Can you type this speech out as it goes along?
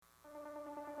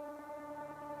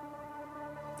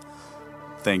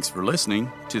Thanks for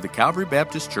listening to the Calvary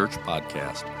Baptist Church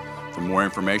podcast. For more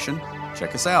information,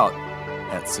 check us out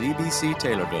at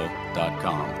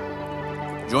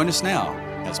cbctaylorville.com. Join us now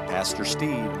as Pastor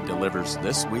Steve delivers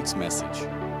this week's message.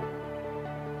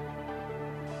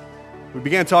 We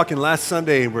began talking last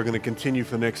Sunday, and we're going to continue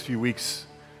for the next few weeks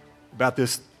about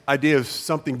this idea of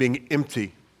something being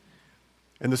empty.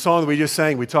 And the song that we just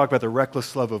sang, we talked about the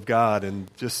reckless love of God,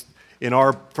 and just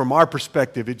from our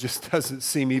perspective, it just doesn't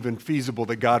seem even feasible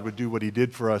that God would do what He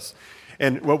did for us.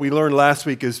 And what we learned last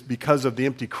week is because of the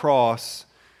empty cross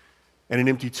and an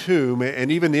empty tomb,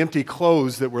 and even the empty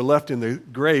clothes that were left in the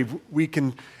grave, we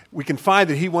can find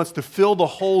that He wants to fill the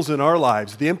holes in our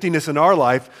lives, the emptiness in our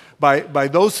life, by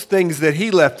those things that He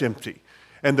left empty.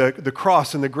 And the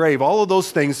cross and the grave, all of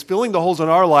those things, filling the holes in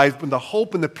our life, and the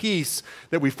hope and the peace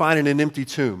that we find in an empty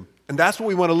tomb. And that's what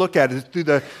we want to look at, is through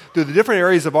the different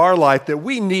areas of our life that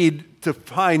we need to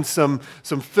find some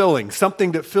filling,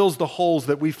 something that fills the holes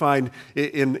that we find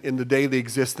in the daily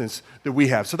existence that we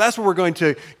have. So that's what we're going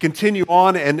to continue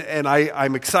on, and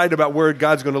I'm excited about where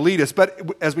God's going to lead us. But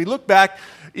as we look back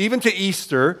even to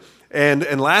Easter,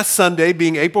 and last Sunday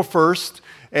being April 1st,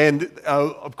 and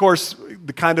of course,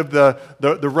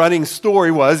 the running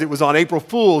story was it was on April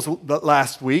Fool's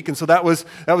last week, and so that was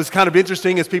kind of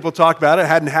interesting as people talked about it. It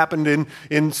hadn't happened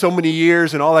in so many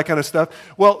years and all that kind of stuff.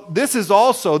 Well, this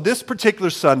particular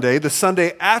Sunday, the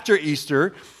Sunday after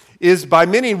Easter, is by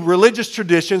many religious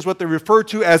traditions what they refer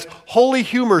to as Holy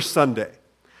Humor Sunday.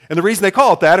 And the reason they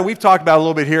call it that, and we've talked about it a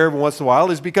little bit here every once in a while,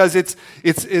 is because it's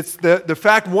the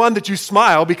fact, one, that you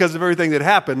smile because of everything that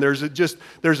happened.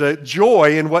 There's a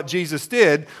joy in what Jesus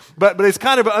did, but it's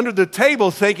kind of under the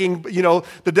table thinking,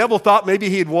 the devil thought maybe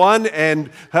he had won,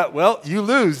 and, well, you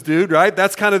lose, dude, right?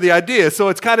 That's kind of the idea. So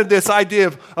it's kind of this idea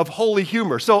of holy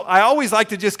humor. So I always like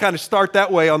to just kind of start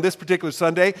that way on this particular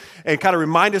Sunday and kind of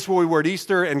remind us where we were at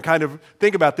Easter and kind of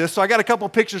think about this. So I got a couple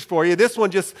pictures for you. This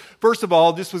one first of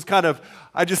all, this was kind of,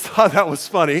 I just thought that was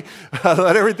funny.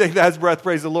 Let everything that has breath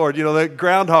praise the Lord. The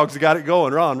groundhogs got it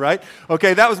going on, right?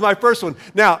 Okay, that was my first one.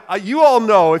 Now, you all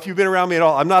know, if you've been around me at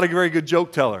all, I'm not a very good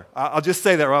joke teller. I'll just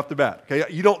say that right off the bat. Okay,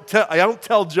 I don't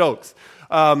tell jokes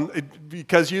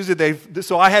because usually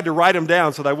so I had to write them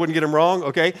down so that I wouldn't get them wrong.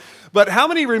 Okay, but how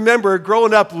many remember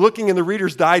growing up looking in the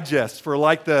Reader's Digest for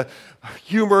like the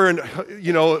humor and,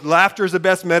 laughter is the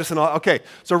best medicine. Okay,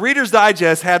 so Reader's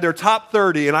Digest had their top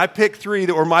 30, and I picked 3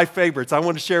 that were my favorites I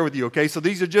want to share with you, okay? So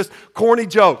these are just corny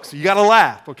jokes. You got to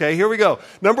laugh, okay? Here we go.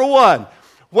 Number 1,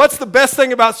 what's the best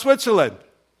thing about Switzerland?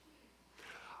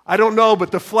 I don't know,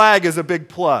 but the flag is a big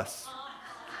plus.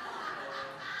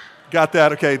 Got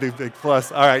that? Okay, the big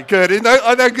plus. All right, good. Isn't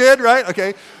that good, right?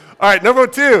 Okay. All right, number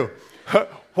 2,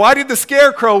 why did the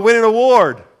Scarecrow win an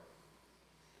award?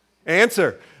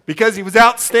 Answer: because he was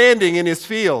outstanding in his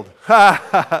field.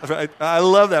 Right? I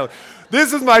love that one.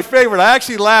 This is my favorite. I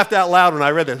actually laughed out loud when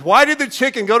I read this. Why did the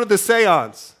chicken go to the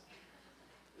seance?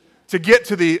 To get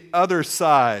to the other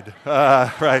side.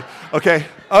 Right. Okay.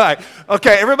 All right.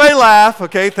 Okay, everybody laugh.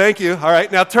 Okay, thank you. All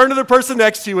right, now turn to the person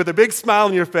next to you with a big smile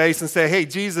on your face and say, hey,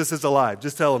 Jesus is alive.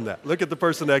 Just tell them that. Look at the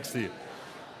person next to you.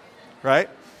 Right?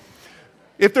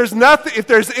 If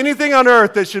there's anything on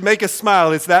earth that should make us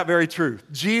smile, it's that very truth.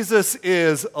 Jesus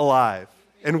is alive.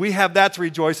 And we have that to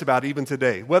rejoice about even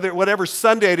today. Whatever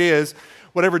Sunday it is,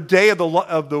 whatever day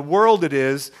of the world it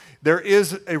is, there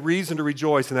is a reason to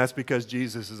rejoice, and that's because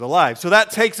Jesus is alive. So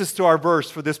that takes us to our verse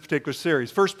for this particular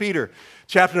series. 1 Peter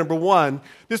chapter number 1.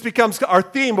 This becomes our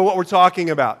theme of what we're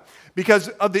talking about. Because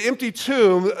of the empty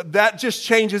tomb, that just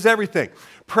changes everything.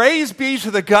 Praise be to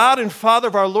the God and Father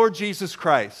of our Lord Jesus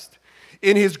Christ.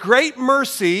 In His great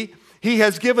mercy, He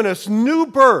has given us new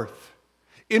birth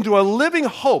into a living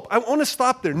hope. I want to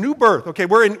stop there. New birth. Okay,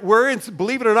 we're in.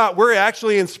 Believe it or not, we're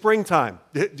actually in springtime.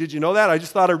 Did you know that? I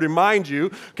just thought I'd remind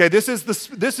you. Okay, this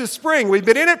is spring. We've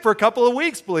been in it for a couple of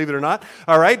weeks, believe it or not.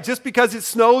 All right, just because it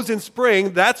snows in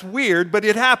spring, that's weird, but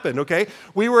it happened. Okay,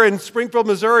 we were in Springfield,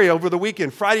 Missouri over the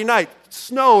weekend. Friday night,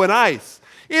 snow and ice.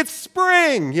 It's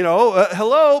spring,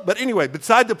 hello. But anyway,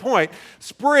 beside the point,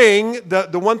 spring,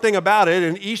 the one thing about it,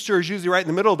 and Easter is usually right in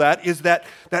the middle of that, is that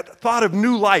thought of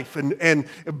new life and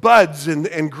buds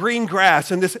and green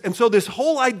grass. And so this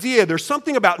whole idea, there's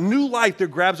something about new life that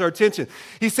grabs our attention.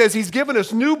 He says He's given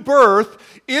us new birth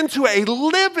into a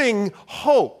living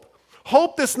hope.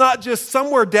 Hope that's not just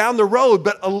somewhere down the road,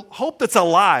 but a hope that's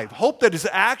alive. Hope that is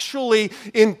actually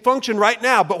in function right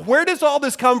now. But where does all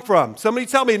this come from? Somebody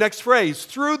tell me, next phrase.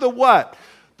 Through the what?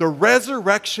 The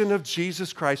resurrection of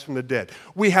Jesus Christ from the dead.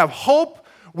 We have hope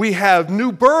We have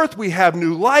new birth, we have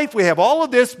new life, we have all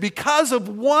of this because of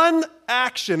one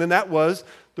action, and that was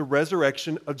the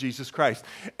resurrection of Jesus Christ.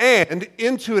 And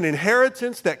into an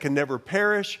inheritance that can never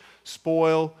perish,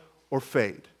 spoil, or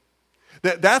fade.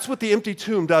 That's what the empty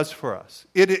tomb does for us.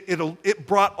 It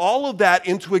brought all of that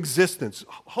into existence.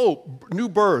 Hope, new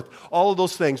birth, all of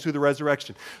those things through the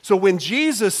resurrection. So when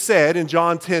Jesus said in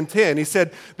John 10:10, he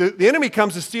said, the enemy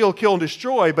comes to steal, kill, and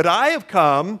destroy, but I have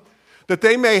come that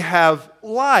they may have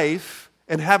life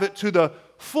and have it to the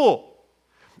full.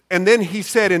 And then he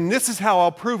said, and this is how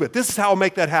I'll prove it. This is how I'll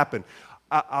make that happen.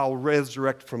 I'll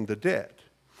resurrect from the dead.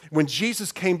 When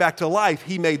Jesus came back to life,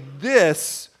 he made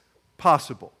this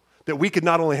possible. That we could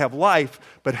not only have life,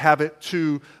 but have it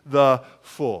to the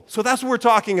full. So that's what we're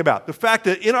talking about. The fact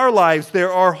that in our lives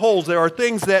there are holes, there are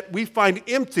things that we find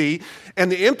empty,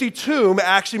 and the empty tomb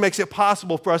actually makes it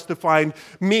possible for us to find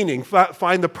meaning,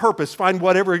 find the purpose, find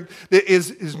whatever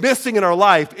is missing in our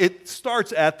life. It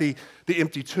starts at the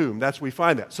empty tomb. That's where we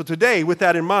find that. So today, with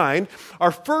that in mind,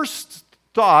 our first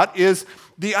thought is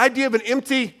the idea of an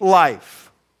empty life.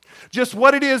 Just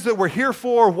what it is that we're here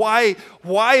for. Why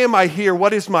am I here?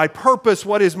 What is my purpose?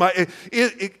 What is my,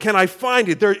 can I find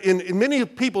it? In many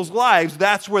people's lives,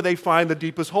 that's where they find the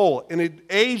deepest hole. And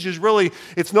age is really,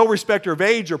 it's no respecter of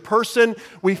age or person.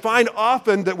 We find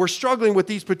often that we're struggling with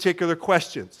these particular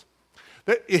questions.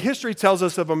 History tells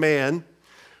us of a man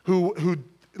who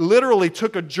literally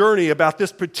took a journey about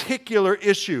this particular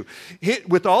issue.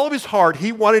 With all of his heart,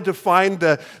 he wanted to find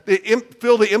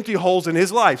fill the empty holes in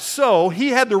his life. So he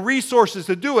had the resources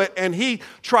to do it, and he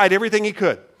tried everything he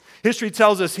could. History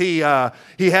tells us he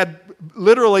had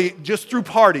literally just through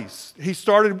parties. He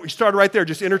started right there,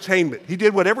 just entertainment. He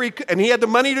did whatever he could, and he had the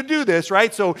money to do this,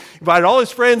 right? So he invited all his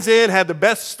friends in, had the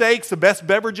best steaks, the best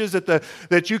beverages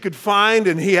that you could find,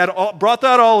 and he had brought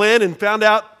that all in and found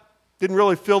out didn't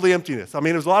really fill the emptiness. I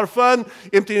mean, it was a lot of fun.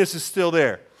 Emptiness is still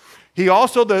there. He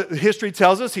also, the history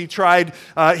tells us, he tried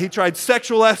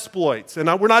sexual exploits. And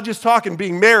we're not just talking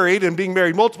being married and being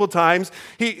married multiple times.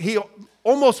 He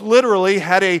almost literally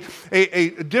had a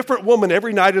different woman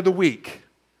every night of the week.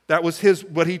 That was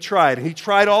what he tried. And he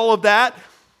tried all of that.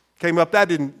 Came up, that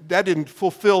didn't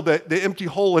fulfill the empty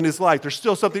hole in his life. There's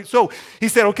still something. So he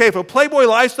said, okay, if a playboy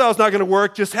lifestyle is not going to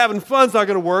work, just having fun is not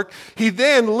going to work. He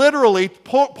then literally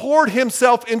poured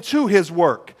himself into his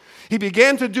work. He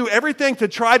began to do everything to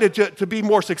try to be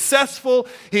more successful.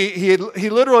 He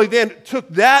literally then took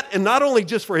that, and not only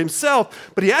just for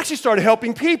himself, but he actually started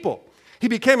helping people. He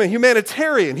became a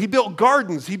humanitarian. He built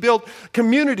gardens. He built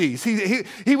communities.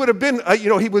 He would have been,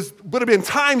 would have been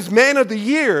Times Man of the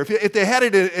Year if they had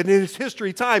it in his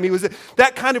history time. He was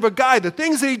that kind of a guy. The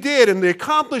things that he did, and the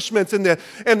accomplishments, and the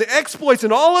exploits,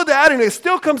 and all of that, and it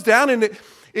still comes down, and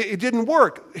it didn't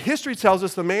work. History tells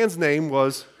us the man's name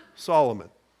was Solomon.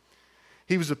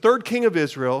 He was the third king of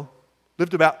Israel,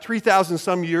 lived about 3,000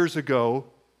 some years ago.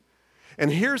 And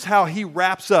here's how he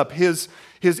wraps up his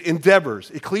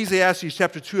endeavors. Ecclesiastes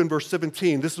chapter 2 and verse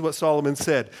 17. This is what Solomon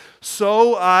said.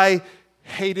 So I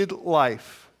hated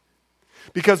life,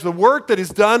 because the work that is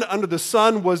done under the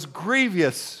sun was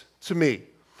grievous to me.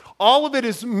 All of it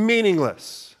is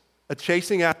meaningless, a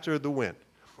chasing after the wind.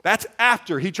 That's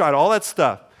after he tried all that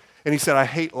stuff. And he said, I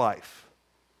hate life.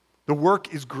 The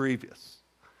work is grievous.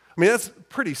 I mean, that's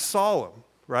pretty solemn,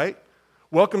 right?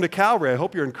 Welcome to Calvary. I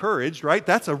hope you're encouraged, right?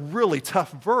 That's a really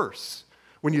tough verse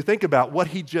when you think about what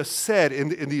he just said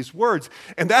in these words.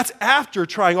 And that's after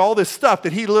trying all this stuff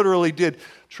that he literally did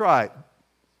try.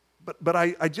 But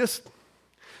I just,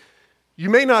 you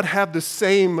may not have the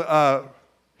same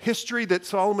history that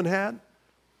Solomon had,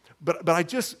 but I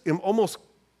just am almost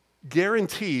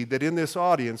guaranteed that in this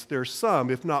audience there's some,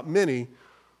 if not many,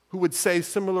 who would say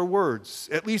similar words,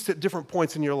 at least at different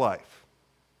points in your life.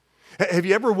 Have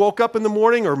you ever woke up in the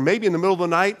morning or maybe in the middle of the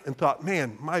night and thought,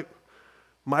 man,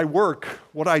 my work,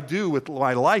 what I do with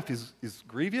my life is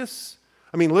grievous?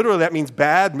 I mean, literally that means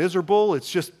bad, miserable.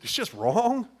 It's just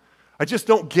wrong. I just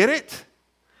don't get it.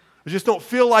 I just don't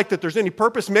feel like that there's any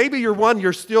purpose. Maybe you're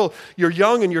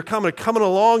young and you're coming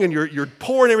along and you're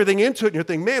pouring everything into it and you're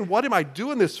thinking, man, what am I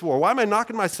doing this for? Why am I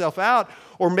knocking myself out?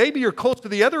 Or maybe you're close to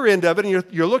the other end of it and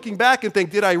you're looking back and think,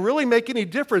 did I really make any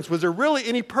difference? Was there really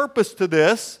any purpose to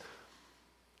this?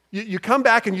 You come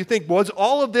back and you think, was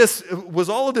all of this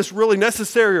really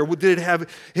necessary, or did it have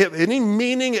any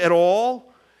meaning at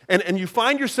all? And you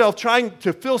find yourself trying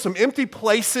to fill some empty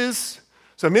places,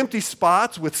 some empty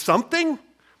spots with something,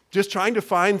 just trying to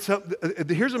find something.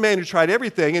 Here's a man who tried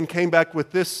everything and came back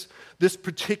with this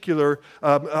particular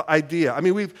idea. I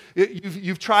mean,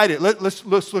 you've tried it. Let's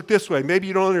look this way. Maybe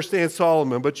you don't understand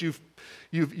Solomon, but you've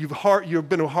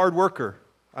been a hard worker.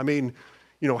 I mean,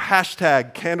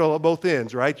 hashtag candle at both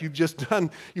ends, right? You've done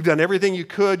everything you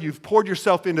could. You've poured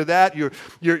yourself into that.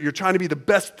 You're trying to be the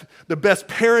best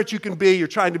parent you can be. You're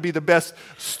trying to be the best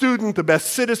student, the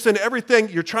best citizen, everything.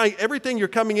 You're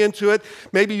coming into it.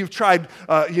 Maybe you've tried,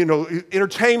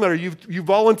 entertainment, or you've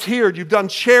volunteered, you've done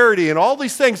charity and all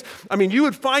these things. I mean, you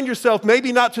would find yourself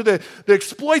maybe not to the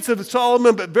exploits of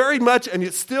Solomon, but very much, and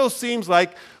it still seems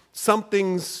like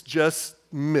something's just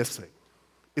missing.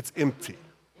 It's empty.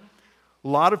 A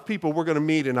lot of people we're going to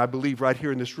meet, and I believe right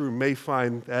here in this room, may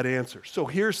find that answer. So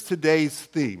here's today's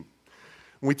theme.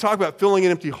 When we talk about filling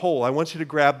an empty hole, I want you to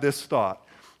grab this thought.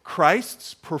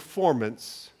 Christ's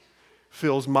performance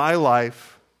fills my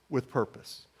life with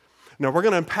purpose. Now, we're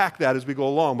going to unpack that as we go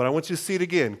along, but I want you to see it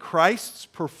again. Christ's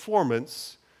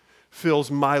performance fills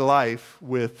my life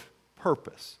with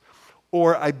purpose.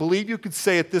 Or I believe you could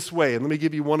say it this way, and let me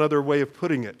give you one other way of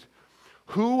putting it.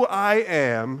 Who I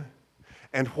am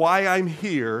and why I'm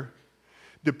here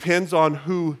depends on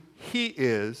who He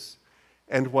is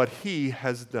and what He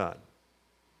has done.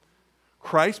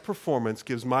 Christ's performance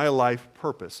gives my life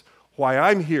purpose. Why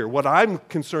I'm here, what I'm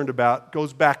concerned about,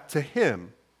 goes back to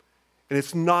Him. And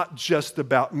it's not just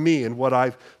about me and what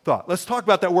I've thought. Let's talk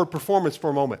about that word performance for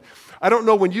a moment. I don't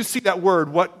know, when you see that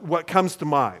word, what comes to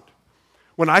mind?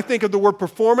 When I think of the word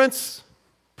performance,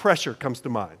 pressure comes to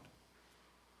mind.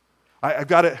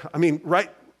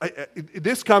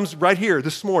 This comes right here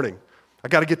this morning. I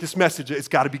got to get this message. It's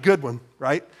got to be a good one,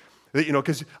 right?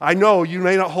 Because I know you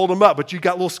may not hold them up, but you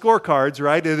got little scorecards,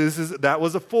 right? That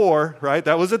was a 4, right?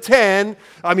 That was a 10.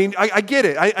 I mean, I get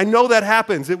it. I know that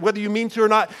happens, whether you mean to or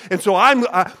not. And so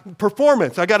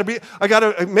performance. I got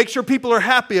to make sure people are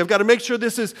happy. I got to make sure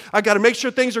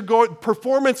things are going.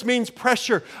 Performance means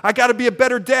pressure. I got to be a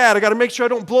better dad. I got to make sure I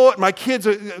don't blow it. My kids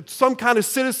are some kind of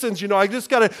citizens. I just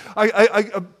got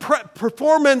to.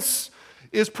 Performance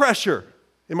is pressure.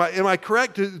 Am I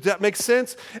correct? Does that make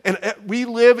sense? And we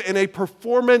live in a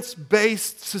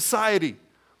performance-based society.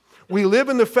 We live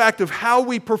in the fact of how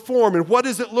we perform and what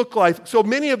does it look like. So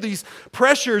many of these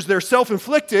pressures, they're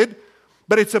self-inflicted,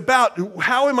 but it's about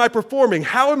how am I performing?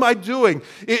 How am I doing?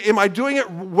 Am I doing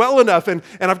it well enough? And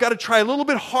I've got to try a little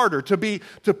bit harder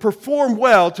to perform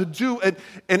well, to do.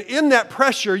 And in that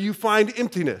pressure, you find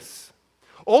emptiness.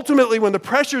 Ultimately, when the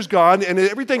pressure's gone and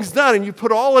everything's done and you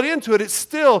put all it into it, it's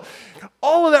still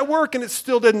all of that work and it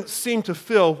still didn't seem to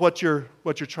fill what you're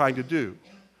trying to do.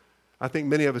 I think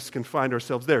many of us can find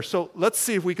ourselves there. So let's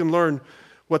see if we can learn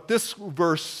what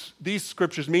these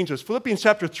scriptures mean to us. Philippians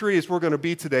chapter 3 is where we're going to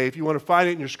be today. If you want to find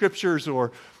it in your scriptures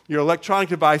or your electronic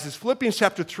devices, Philippians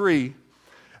chapter 3.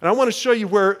 And I want to show you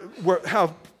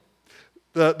how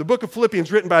the book of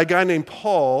Philippians, written by a guy named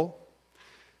Paul,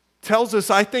 tells us,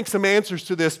 I think, some answers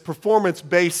to this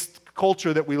performance-based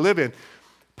culture that we live in.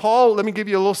 Paul, let me give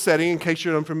you a little setting in case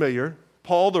you're unfamiliar.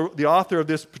 Paul, the author of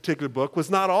this particular book,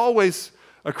 was not always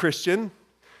a Christian. In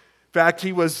fact,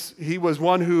 he was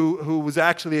one who was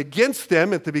actually against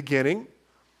them at the beginning.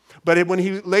 But when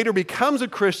he later becomes a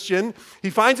Christian,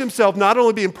 he finds himself not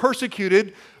only being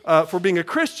persecuted for being a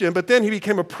Christian, but then he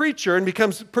became a preacher and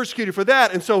becomes persecuted for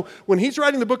that. And so when he's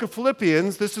writing the book of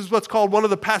Philippians, this is what's called one of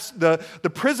the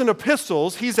prison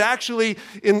epistles. He's actually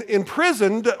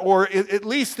imprisoned, or at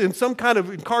least in some kind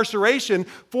of incarceration,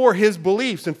 for his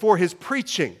beliefs and for his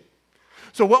preaching.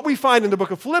 So what we find in the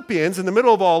book of Philippians, in the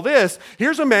middle of all this,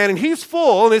 here's a man, and he's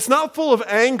full, and it's not full of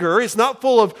anger, it's not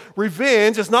full of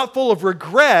revenge, it's not full of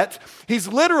regret. He's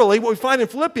literally, what we find in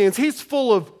Philippians, he's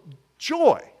full of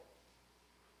joy.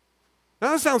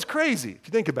 Now that sounds crazy if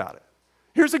you think about it.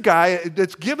 Here's a guy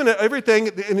that's given everything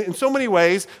in so many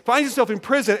ways, finds himself in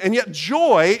prison, and yet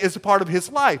joy is a part of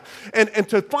his life. And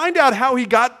to find out how he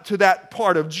got to that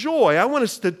part of joy, I want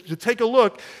us to take a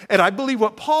look at, I believe,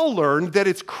 what Paul learned, that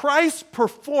it's Christ's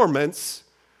performance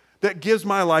that gives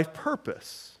my life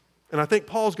purpose. And I think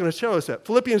Paul's going to show us that.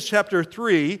 Philippians chapter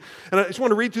 3, and I just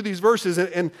want to read through these verses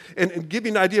and give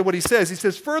you an idea of what he says. He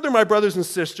says, "Further, my brothers and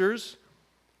sisters,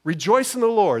 rejoice in the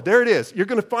Lord." There it is. You're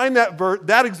going to find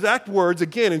that exact words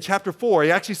again in chapter 4.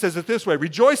 He actually says it this way: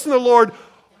 "Rejoice in the Lord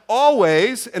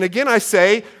always." And again I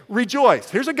say, rejoice.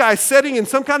 Here's a guy sitting in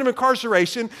some kind of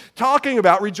incarceration talking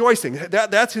about rejoicing.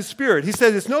 That's his spirit. He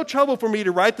says, "It's no trouble for me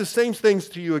to write the same things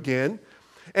to you again,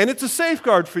 and it's a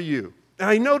safeguard for you."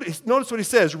 Now notice what he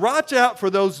says: "Watch out for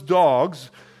those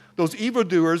dogs, those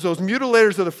evildoers, those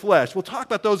mutilators of the flesh." We'll talk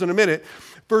about those in a minute.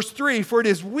 Verse 3, "For it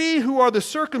is we who are the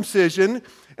circumcision,"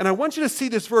 and I want you to see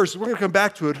this verse, we're going to come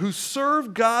back to it, "who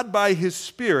serve God by His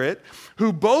Spirit,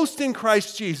 who boast in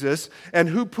Christ Jesus, and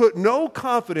who put no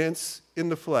confidence in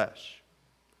the flesh."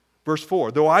 Verse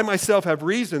 4, though I myself have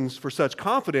reasons for such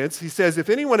confidence, he says, if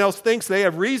anyone else thinks they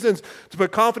have reasons to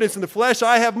put confidence in the flesh,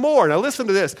 I have more. Now listen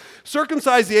to this.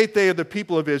 Circumcised the 8th day of the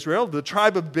people of Israel, the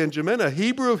tribe of Benjamin, a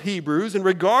Hebrew of Hebrews, in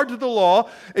regard to the law,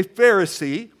 a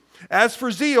Pharisee, as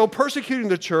for zeal, persecuting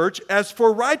the church, as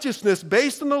for righteousness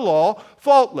based on the law,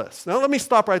 faultless. Now let me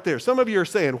stop right there. Some of you are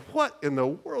saying, what in the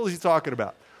world is he talking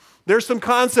about? There's some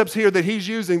concepts here that he's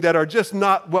using that are just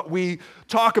not what we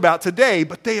talk about today,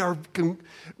 but they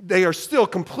are still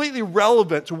completely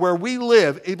relevant to where we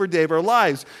live every day of our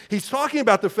lives. He's talking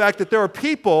about the fact that there are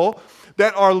people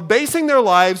that are basing their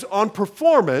lives on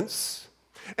performance,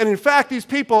 and in fact, these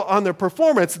people on their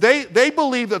performance, they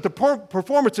believe that the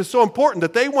performance is so important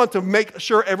that they want to make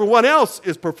sure everyone else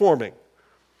is performing.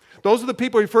 Those are the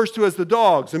people he refers to as the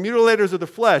dogs, the mutilators of the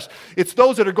flesh. It's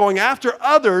those that are going after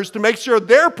others to make sure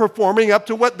they're performing up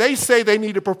to what they say they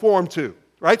need to perform to,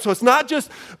 right? So it's not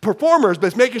just performers, but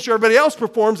it's making sure everybody else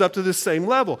performs up to this same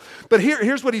level. But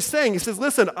here's what he's saying. He says,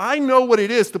 listen, I know what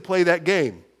it is to play that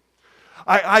game.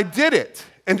 I did it.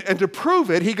 And to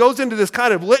prove it, he goes into this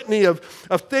kind of litany of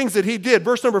things that he did.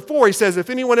 Verse number 4, he says, if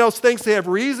anyone else thinks they have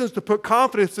reasons to put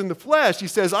confidence in the flesh, he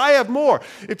says, I have more.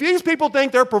 If these people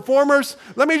think they're performers,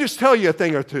 let me just tell you a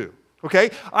thing or two, okay?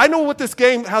 I know how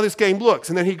this game looks.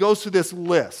 And then he goes through this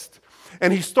list.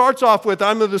 And he starts off with,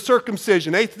 I'm of the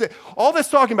circumcision. All that's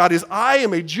talking about is I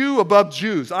am a Jew above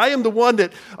Jews. I am the one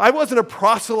that, I wasn't a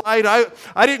proselyte.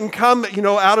 I didn't come,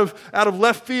 out of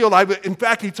left field. In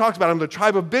fact, he talks about I'm the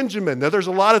tribe of Benjamin. Now, there's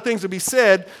a lot of things to be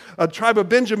said. A tribe of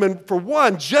Benjamin, for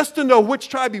one, just to know which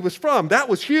tribe he was from, that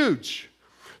was huge.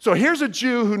 So here's a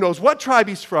Jew who knows what tribe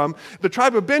he's from. The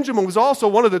tribe of Benjamin was also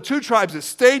one of the 2 tribes that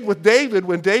stayed with David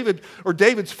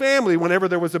David's family whenever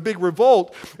there was a big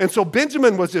revolt. And so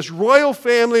Benjamin was this royal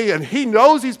family, and he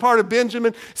knows he's part of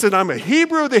Benjamin. He said, I'm a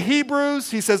Hebrew of the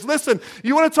Hebrews. He says, listen,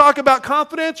 you want to talk about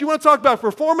confidence? You want to talk about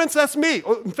performance? That's me.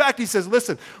 In fact, he says,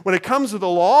 listen, when it comes to the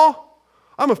law,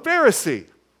 I'm a Pharisee.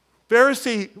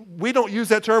 Pharisee, we don't use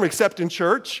that term except in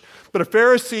church, but a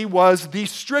Pharisee was the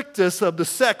strictest of the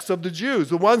sects of the Jews,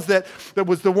 the ones that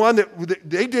was the one that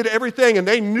they did everything and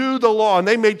they knew the law and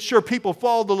they made sure people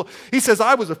followed the law. He says,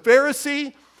 I was a Pharisee.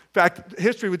 In fact,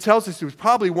 history would tell us he was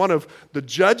probably one of the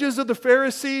judges of the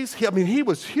Pharisees. He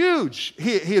was huge.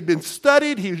 He had been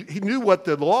studied. He knew what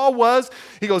the law was.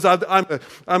 He goes, I'm a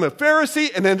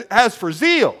Pharisee. And then as for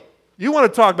zeal, you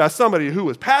want to talk about somebody who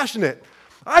was passionate.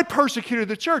 I persecuted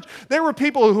the church. There were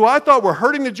people who I thought were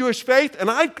hurting the Jewish faith, and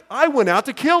I went out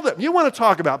to kill them. You want to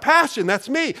talk about passion? That's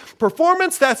me.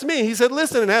 Performance? That's me. He said,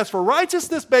 listen, and as for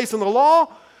righteousness based on the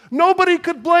law, nobody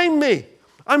could blame me.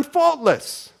 I'm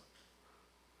faultless.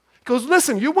 He goes,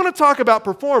 listen, you want to talk about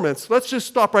performance? Let's just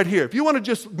stop right here. If you want to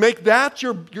just make that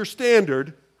your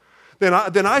standard, then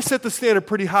I set the standard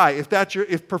pretty high.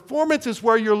 If performance is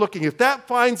where you're looking, if that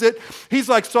finds it, he's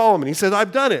like Solomon. He says,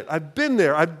 I've done it. I've been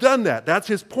there. I've done that. That's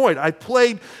his point. I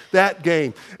played that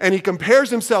game. And he compares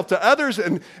himself to others,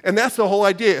 and that's the whole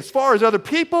idea. As far as other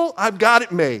people, I've got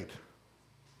it made.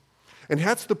 And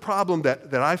that's the problem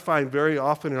that I find very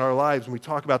often in our lives when we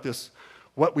talk about this.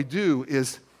 What we do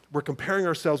is we're comparing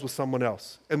ourselves with someone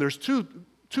else. And there's two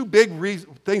big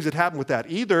things that happen with that.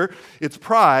 Either it's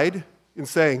pride in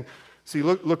saying, see,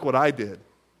 look what I did.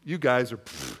 You guys are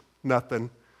nothing.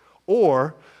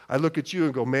 Or I look at you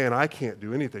and go, man, I can't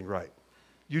do anything right.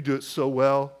 You do it so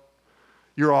well.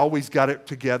 You're always got it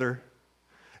together.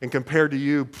 And compared to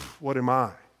you, what am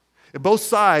I? And both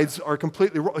sides are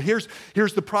completely wrong. Here's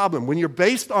the problem. When you're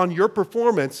based on your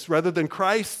performance rather than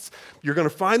Christ's, you're going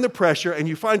to find the pressure, and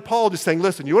you find Paul just saying,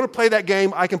 listen, you want to play that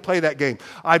game? I can play that game.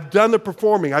 I've done the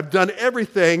performing. I've done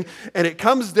everything, and it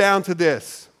comes down to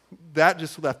this. That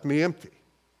just left me empty.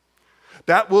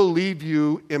 That will leave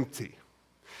you empty.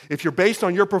 If you're based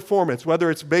on your performance,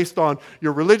 whether it's based on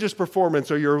your religious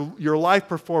performance or your life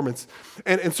performance.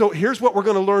 And so here's what we're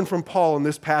going to learn from Paul in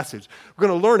this passage. We're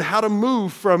going to learn how to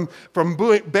move from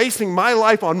basing my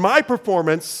life on my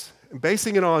performance and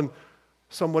basing it on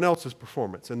someone else's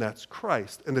performance, and that's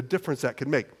Christ, and the difference that can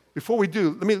make. Before we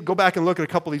do, let me go back and look at a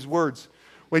couple of these words.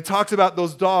 When he talks about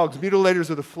those dogs, mutilators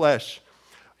of the flesh,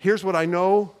 here's what I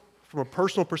know from a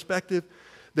personal perspective.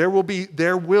 There will be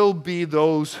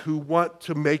those who want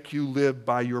to make you live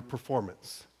by your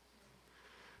performance.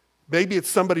 Maybe it's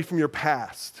somebody from your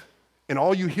past, and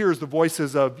all you hear is the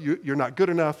voices of, you're not good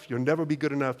enough, you'll never be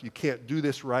good enough, you can't do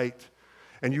this right.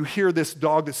 And you hear this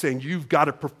dog that's saying, you've got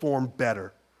to perform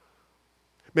better.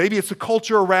 Maybe it's the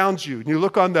culture around you. And you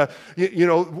look on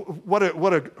what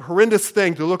a horrendous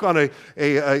thing to look on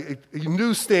a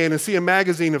newsstand and see a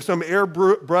magazine of some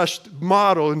airbrushed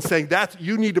model and saying,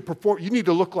 you need to perform, you need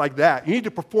to look like that. You need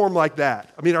to perform like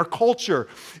that. I mean, our culture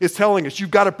is telling us,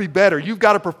 you've got to be better. You've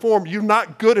got to perform. You're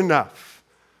not good enough.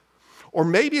 Or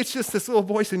maybe it's just this little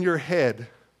voice in your head.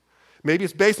 Maybe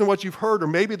it's based on what you've heard, or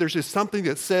maybe there's just something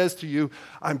that says to you,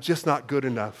 I'm just not good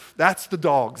enough. That's the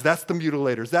dogs. That's the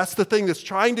mutilators. That's the thing that's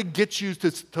trying to get you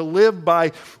to live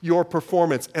by your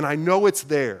performance. And I know it's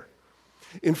there.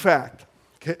 In fact,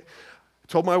 I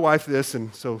told my wife this,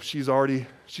 and so she's already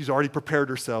prepared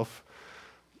herself.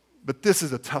 But this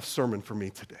is a tough sermon for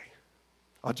me today.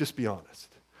 I'll just be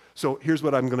honest. So here's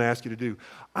what I'm going to ask you to do.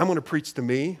 I'm going to preach to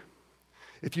me.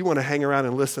 If you want to hang around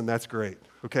and listen, that's great.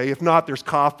 Okay? If not, there's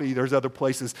coffee, there's other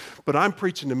places. But I'm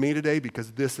preaching to me today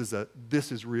because this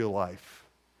is real life.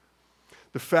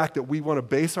 The fact that we want to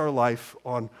base our life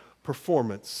on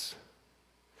performance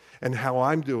and how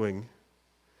I'm doing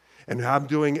and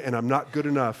I'm not good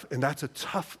enough. And that's a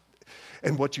tough,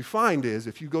 and what you find is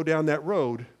if you go down that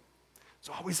road, it's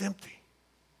always empty.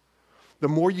 The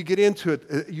more you get into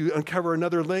it, you uncover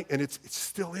another link and it's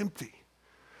still empty.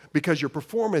 Because your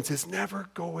performance is never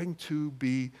going to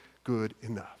be good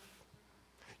enough.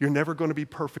 You're never going to be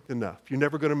perfect enough. You're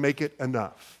never going to make it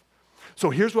enough.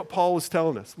 So here's what Paul is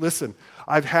telling us. Listen,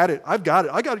 I've had it. I've got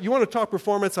it. You want to talk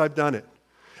performance? I've done it.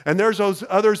 And there's those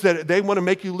others that they want to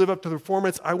make you live up to the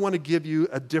performance. I want to give you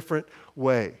a different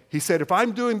way. He said, if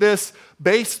I'm doing this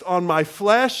based on my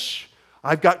flesh,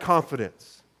 I've got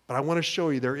confidence. But I want to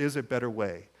show you there is a better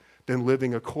way than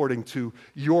living according to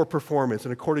your performance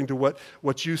and according to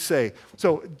what you say.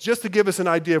 So just to give us an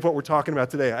idea of what we're talking about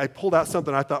today, I pulled out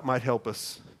something I thought might help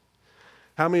us.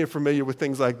 How many are familiar with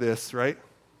things like this, right?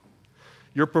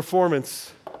 Your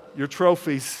performance, your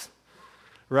trophies,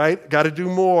 right? Got to do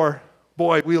more.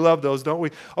 Boy, we love those, don't we?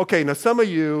 Okay, now some of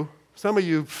you,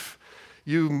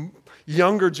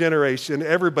 younger generation,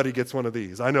 everybody gets one of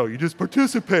these. I know, you just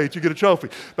participate, you get a trophy.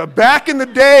 But back in the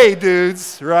day,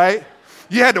 dudes, right?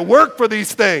 You had to work for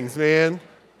these things, man.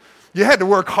 You had to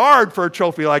work hard for a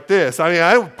trophy like this. I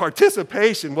mean,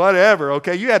 participation, whatever,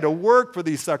 okay? You had to work for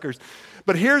these suckers.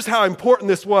 But here's how important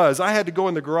this was. I had to go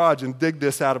in the garage and dig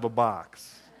this out of a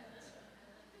box.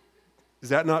 Is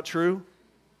that not true?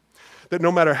 That no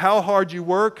matter how hard you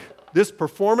work, this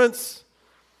performance,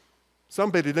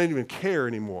 somebody didn't even care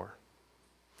anymore.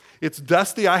 It's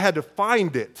dusty. I had to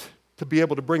find it to be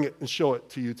able to bring it and show it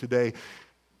to you today.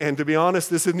 And to be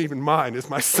honest, this isn't even mine. It's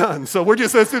my son. So we're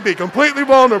just supposed to be completely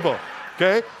vulnerable,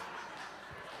 okay?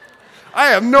 I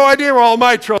have no idea where all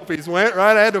my trophies went,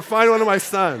 right? I had to find one of my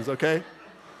sons, okay?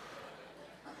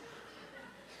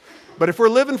 But if we're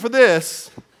living for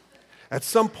this, at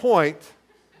some point,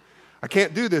 I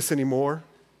can't do this anymore.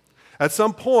 At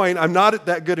some point, I'm not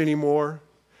that good anymore.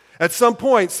 At some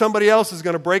point, somebody else is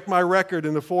going to break my record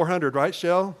in the 400, right,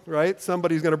 Shell? Right?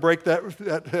 Somebody's going to break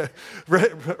that.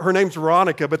 Her name's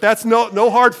Veronica, but that's no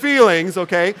hard feelings,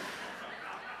 okay?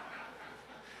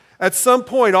 At some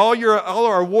point, all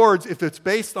our awards, if it's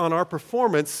based on our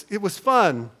performance, it was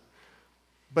fun,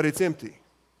 but it's empty.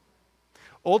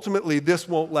 Ultimately, this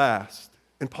won't last.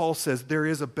 And Paul says there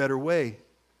is a better way.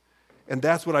 And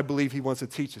that's what I believe he wants to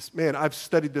teach us. Man, I've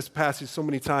studied this passage so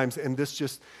many times, and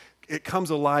it comes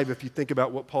alive if you think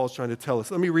about what Paul's trying to tell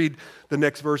us. Let me read the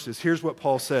next verses. Here's what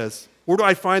Paul says. Where do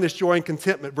I find this joy and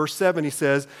contentment? Verse 7, he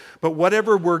says, but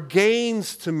whatever were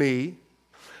gains to me,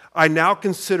 I now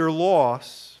consider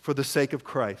loss for the sake of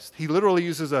Christ. He literally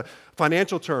uses a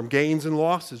financial term, gains and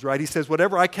losses, right? He says,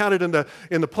 whatever I counted in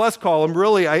the plus column,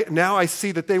 really, now I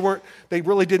see that they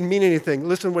really didn't mean anything.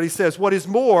 Listen to what he says. What is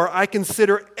more, I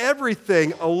consider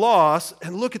everything a loss,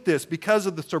 and look at this, because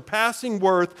of the surpassing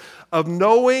worth of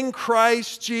knowing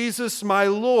Christ Jesus my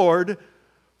Lord,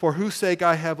 for whose sake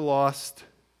I have lost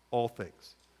all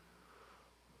things.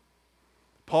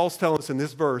 Paul's telling us in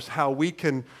this verse how we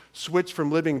can switch from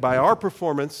living by our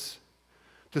performance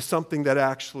to something that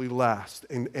actually lasts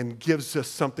and gives us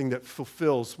something that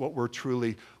fulfills what we're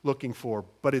truly looking for.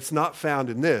 But it's not found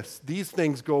in this. These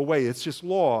things go away. It's just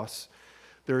loss.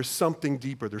 There is something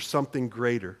deeper. There's something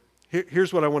greater.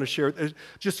 Here's what I want to share.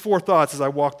 Just 4 thoughts as I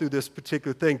walk through this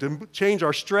particular thing. To change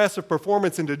our stress of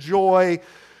performance into joy,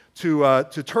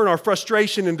 to turn our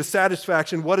frustration into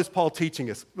satisfaction. What is Paul teaching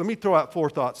us? Let me throw out 4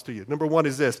 thoughts to you. Number 1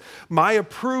 is this. My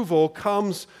approval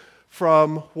comes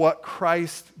from what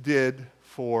Christ did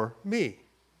for me.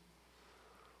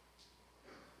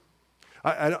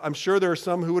 I'm sure there are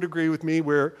some who would agree with me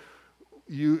where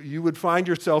you would find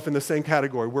yourself in the same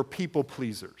category. We're people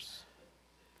pleasers.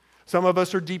 Some of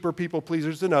us are deeper people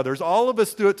pleasers than others. All of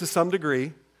us do it to some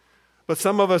degree, but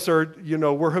some of us are,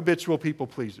 we're habitual people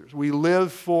pleasers. We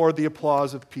live for the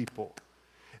applause of people,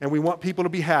 and we want people to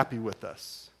be happy with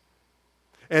us.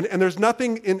 And there's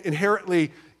nothing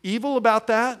inherently evil about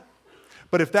that,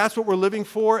 but if that's what we're living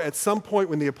for, at some point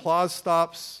when the applause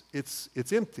stops, it's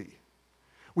empty.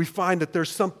 We find that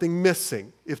there's something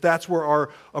missing if that's where our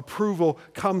approval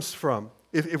comes from.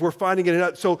 If we're finding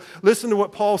it. So listen to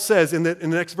what Paul says in the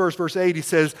next verse, verse 8. He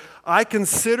says, I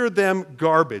consider them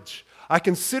garbage. I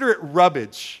consider it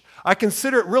rubbish. I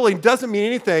consider it really doesn't mean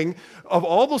anything of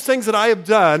all those things that I have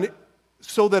done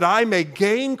so that I may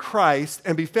gain Christ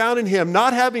and be found in him,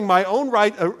 not having my own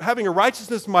right, having a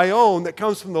righteousness of my own that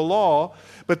comes from the law,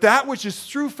 but that which is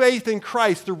through faith in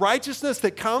Christ, the righteousness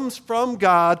that comes from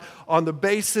God on the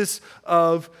basis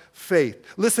of faith.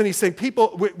 Listen, he's saying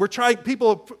people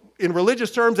in religious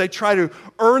terms, they try to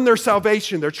earn their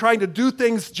salvation. They're trying to do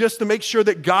things just to make sure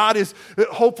that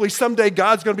hopefully someday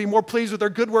God's going to be more pleased with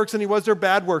their good works than he was their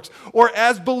bad works. Or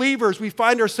as believers, we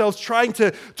find ourselves trying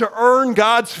to earn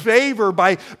God's favor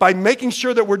by making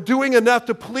sure that we're doing enough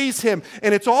to please him.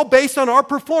 And it's all based on our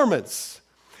performance.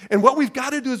 And what we've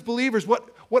got to do as believers,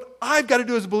 what I've got to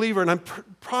do as a believer, and I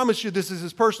promise you this is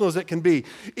as personal as it can be,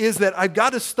 is that I've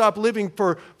got to stop living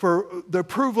for the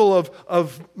approval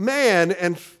of man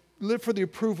and live for the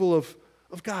approval of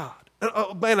God.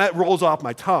 Oh, man, that rolls off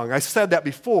my tongue. I said that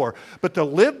before. But to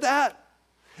live that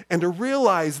and to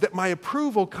realize that my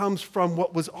approval comes from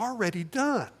what was already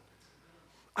done.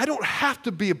 I don't have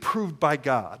to be approved by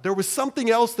God. There was something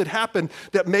else that happened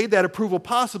that made that approval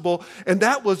possible, and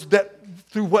that was that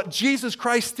through what Jesus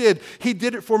Christ did, he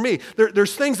did it for me.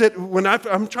 There's things that when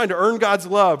I'm trying to earn God's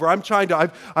love, or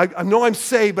I know I'm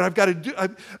saved, but I've got to do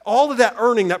all of that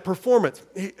earning, that performance.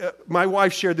 My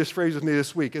wife shared this phrase with me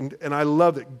this week, and I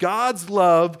love it. God's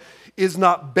love is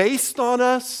not based on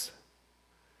us.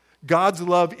 God's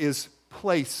love is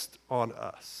placed on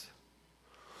us.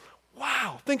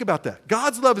 Wow, think about that.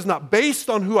 God's love is not based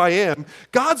on who I am.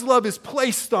 God's love is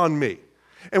placed on me.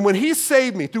 And when he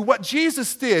saved me through what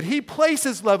Jesus did, he placed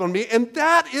his love on me, and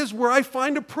that is where I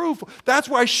find approval. That's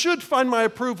where I should find my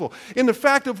approval, in the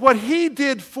fact of what he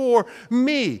did for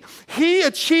me. He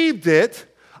achieved it.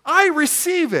 I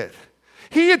receive it.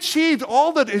 He achieved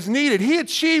all that is needed. He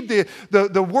achieved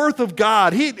the worth of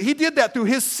God. He did that through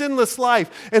his sinless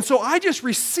life. And so I just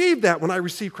received that when I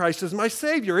received Christ as my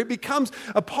Savior. It becomes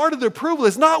a part of the approval.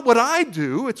 It's not what I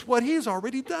do, it's what he's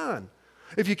already done.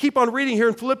 If you keep on reading here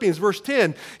in Philippians, verse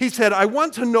 10, he said, I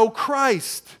want to know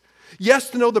Christ. Yes,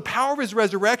 to know the power of his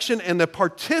resurrection and the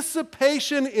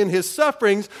participation in his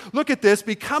sufferings. Look at this,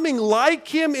 becoming like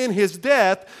him in his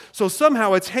death, so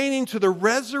somehow attaining to the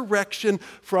resurrection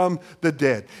from the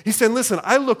dead. He said, listen,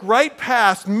 I look right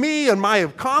past me and my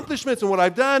accomplishments and what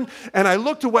I've done, and I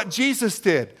look to what Jesus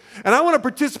did. And I want to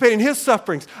participate in his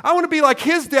sufferings. I want to be like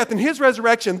his death and his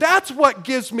resurrection. That's what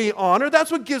gives me honor.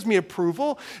 That's what gives me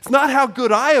approval. It's not how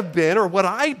good I have been or what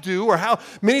I do or how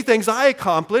many things I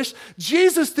accomplished.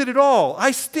 Jesus did it all.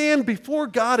 I stand before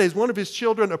God as one of his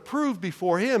children, approved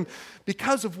before him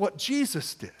because of what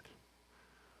Jesus did.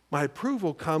 My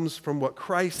approval comes from what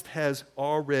Christ has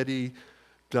already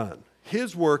done.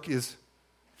 His work is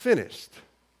finished.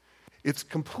 It's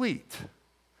complete.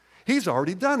 He's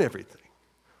already done everything.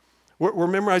 We're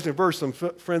memorizing a verse, some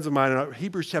friends of mine, in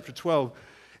Hebrews chapter 12,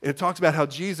 and it talks about how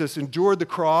Jesus endured the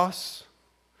cross,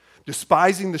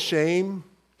 despising the shame.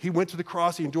 He went to the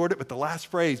cross, he endured it, but the last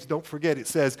phrase, don't forget, it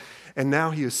says, and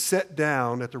now he is set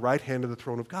down at the right hand of the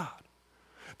throne of God.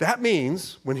 That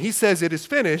means when he says it is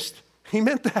finished, he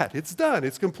meant that. It's done.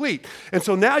 It's complete. And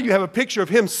so now you have a picture of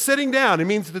him sitting down. It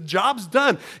means the job's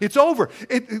done. It's over.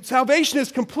 Salvation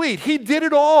is complete. He did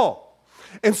it all.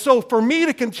 And so for me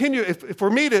to continue,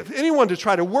 anyone to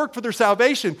try to work for their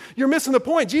salvation, you're missing the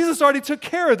point. Jesus already took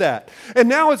care of that. And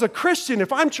now as a Christian,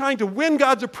 if I'm trying to win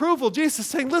God's approval, Jesus is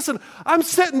saying, listen, I'm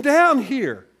sitting down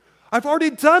here. I've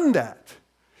already done that.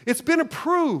 It's been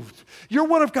approved. You're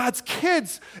one of God's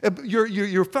kids.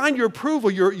 You find your approval.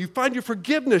 You find your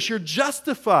forgiveness. You're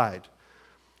justified.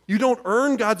 You don't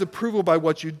earn God's approval by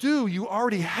what you do. You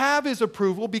already have his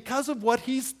approval because of what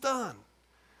he's done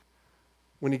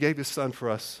when he gave his son for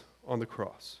us on the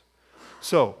cross.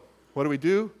 So, what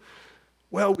do?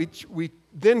 Well, we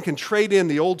then can trade in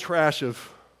the old trash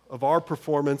of our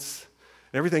performance,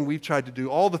 and everything we've tried to do,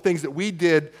 all the things that we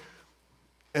did,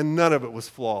 and none of it was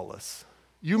flawless.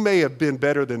 You may have been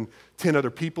better than 10 other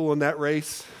people in that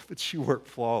race, but you weren't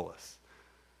flawless.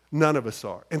 None of us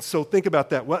are. And so think about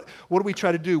that. What do we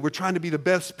try to do? We're trying to be the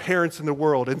best parents in the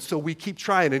world. And so we keep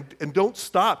trying. And don't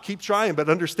stop. Keep trying. But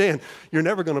understand, you're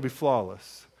never going to be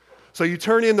flawless. So you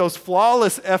turn in those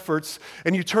flawless efforts,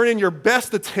 and you turn in your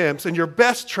best attempts and your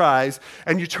best tries,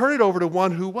 and you turn it over to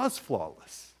one who was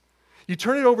flawless. You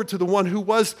turn it over to the one who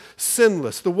was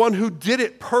sinless, the one who did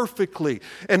it perfectly.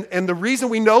 And the reason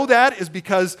we know that is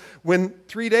because when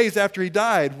 3 days after he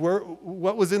died,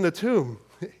 what was in the tomb?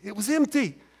 It was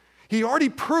empty. He already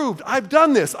proved, I've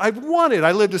done this, I've won it.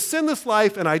 I lived a sinless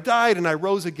life, and I died, and I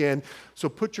rose again. So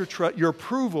put your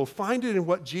approval, find it in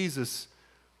what Jesus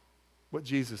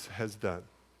has done.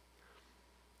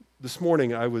 This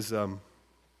morning, I was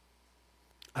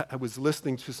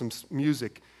listening to some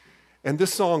music, and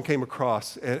this song came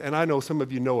across, and I know some of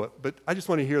you know it, but I just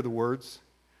want to hear the words.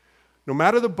 No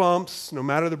matter the bumps, no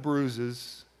matter the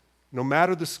bruises, no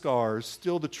matter the scars,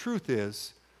 still the truth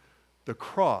is, the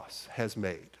cross has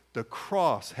made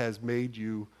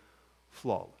you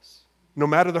flawless. No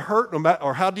matter the hurt,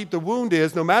 or how deep the wound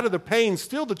is, no matter the pain,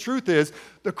 still the truth is,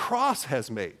 the cross has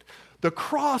made. The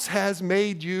cross has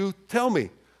made you, tell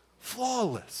me,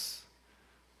 flawless.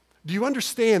 Do you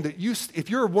understand that if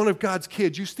you're one of God's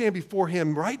kids, you stand before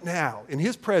him right now in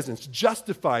his presence,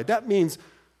 justified. That means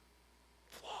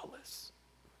flawless.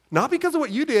 Not because of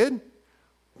what you did,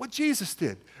 what Jesus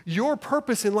did. Your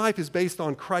purpose in life is based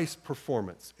on Christ's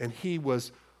performance, and he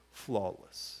was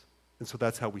flawless. And so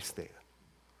that's how we stand.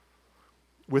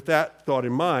 With that thought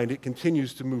in mind, it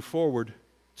continues to move forward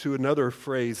to another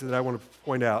phrase that I want to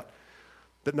point out,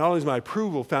 that not only is my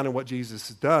approval found in what Jesus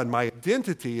has done, my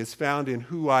identity is found in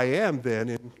who I am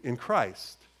then in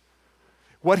Christ.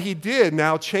 What he did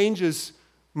now changes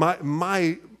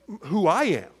who I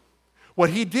am.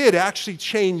 What he did actually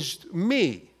changed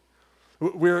me.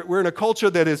 We're in a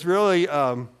culture that is really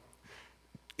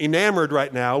enamored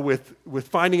right now with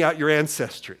finding out your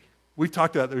ancestry. We've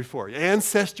talked about that before.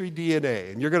 Ancestry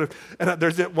DNA. And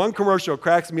there's that one commercial that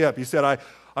cracks me up. He said,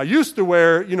 I used to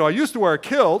wear a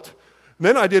kilt, and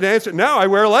then I did ancestry. Now I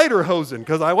wear lederhosen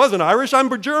because I wasn't Irish,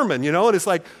 I'm German, and it's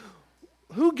like,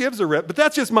 who gives a rip? But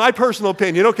that's just my personal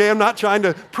opinion. Okay, I'm not trying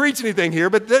to preach anything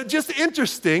here, but that's just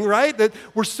interesting, right? That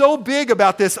we're so big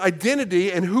about this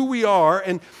identity and who we are.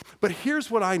 But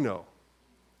here's what I know.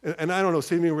 And I don't know,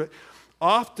 see me.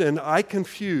 Often I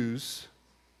confuse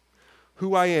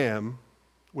who I am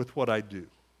with what I do.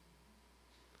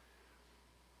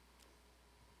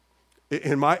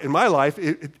 In my life,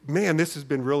 this has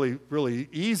been really, really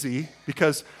easy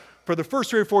because for the first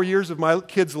 3 or 4 years of my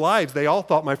kids' lives, they all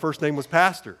thought my first name was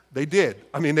Pastor. They did.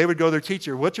 I mean, they would go to their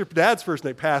teacher, what's your dad's first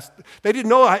name? Pastor. They didn't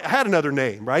know I had another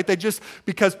name, right?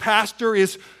 Because Pastor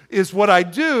is what I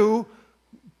do,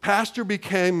 Pastor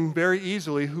became very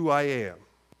easily who I am.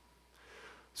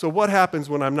 So what happens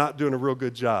when I'm not doing a real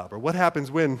good job? Or what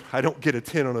happens when I don't get a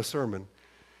 10 on a sermon?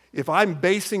 If I'm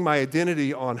basing my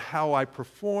identity on how I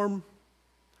perform,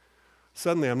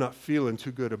 suddenly I'm not feeling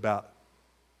too good about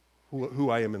who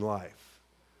I am in life.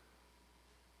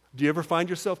 Do you ever find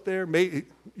yourself there? Maybe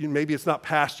it's not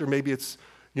pastor, maybe it's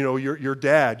your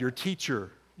dad, your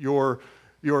teacher, you're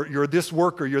this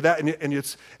worker, you're that,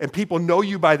 and people know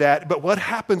you by that. But what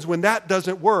happens when that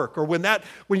doesn't work, or when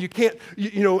you can't,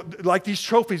 like these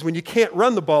trophies, when you can't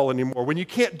run the ball anymore, when you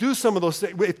can't do some of those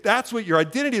things? If that's what your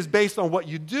identity is based on, what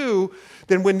you do,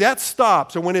 then when that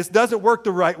stops, or when it doesn't work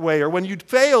the right way, or when you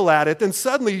fail at it, then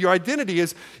suddenly your identity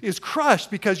is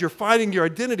crushed because you're finding your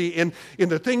identity in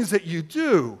the things that you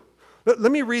do.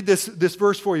 Let me read this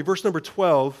verse for you, verse number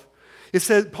 12. It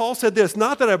says, Paul said this,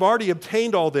 not that I've already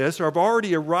obtained all this or I've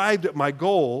already arrived at my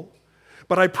goal,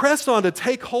 but I press on to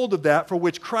take hold of that for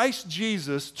which Christ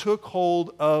Jesus took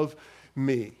hold of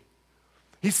me.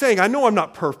 He's saying, I know I'm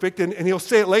not perfect, and he'll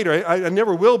say it later, I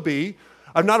never will be.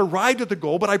 I've not arrived at the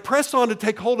goal, but I press on to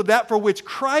take hold of that for which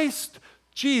Christ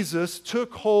Jesus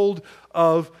took hold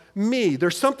of me.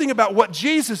 There's something about what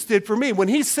Jesus did for me. When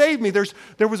he saved me,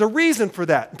 there was a reason for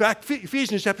that. In fact,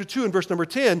 Ephesians chapter 2 and verse number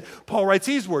 10, Paul writes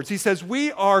these words. He says,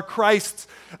 we are Christ's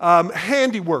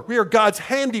handiwork. We are God's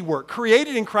handiwork,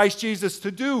 created in Christ Jesus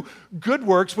to do good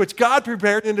works, which God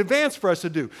prepared in advance for us to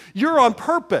do. You're on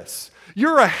purpose.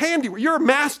 You're a handiwork. You're a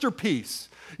masterpiece.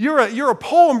 You're a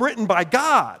poem written by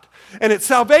God. And at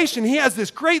salvation, he has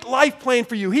this great life plan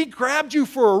for you. He grabbed you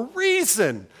for a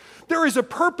reason. There is a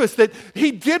purpose that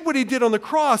he did what he did on the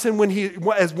cross, and when he,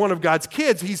 as one of God's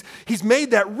kids, he's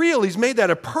made that real. He's made that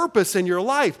a purpose in your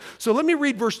life. So let me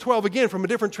read verse 12 again from a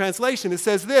different translation. It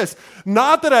says this,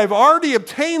 not that I've already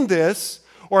obtained this,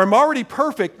 or I'm already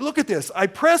perfect. Look at this. I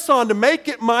press on to make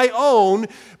it my own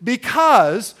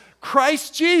because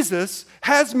Christ Jesus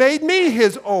has made me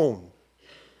his own.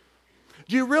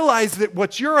 Do you realize that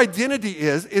what your identity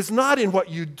is not in what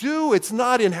you do, it's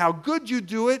not in how good you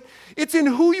do it, it's in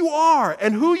who you are.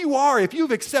 And who you are, if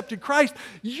you've accepted Christ,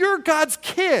 you're God's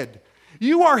kid.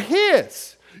 You are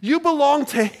His. You belong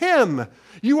to Him.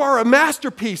 You are a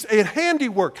masterpiece, a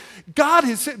handiwork.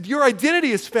 Your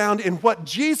identity is found in what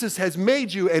Jesus has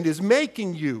made you and is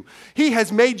making you. He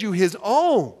has made you His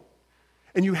own.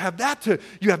 And you have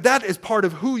that as part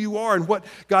of who you are and what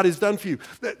God has done for you.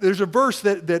 There's a verse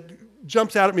that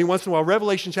jumps out at me once in a while,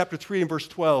 Revelation chapter 3 and verse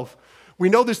 12. We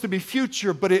know this to be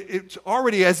future, but it's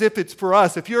already as if it's for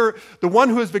us. If you're the one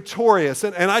who is victorious,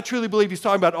 and I truly believe he's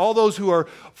talking about all those who are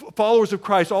followers of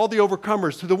Christ, all the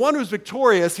overcomers. To the one who's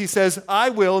victorious, he says, I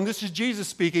will, and this is Jesus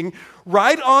speaking,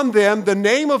 write on them the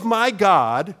name of my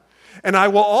God, and I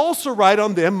will also write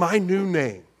on them my new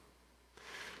name.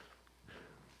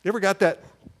 You ever got that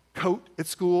coat at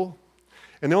school?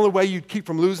 And the only way you'd keep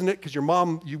from losing it, because your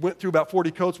mom, you went through about 40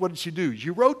 coats, what did she do?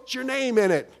 You wrote your name in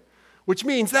it, which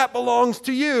means that belongs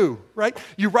to you, right?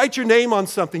 You write your name on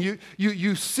something. You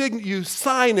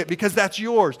sign it because that's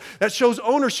yours. That shows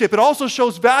ownership. It also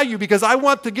shows value because I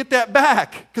want to get that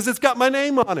back because it's got my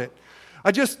name on it.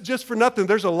 I just for nothing,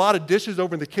 there's a lot of dishes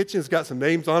over in the kitchen. It's got some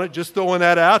names on it. Just throwing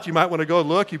that out. You might want to go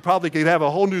look. You probably could have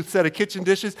a whole new set of kitchen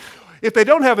dishes. If they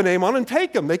don't have a name on them,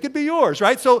 take them. They could be yours,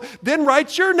 right? So then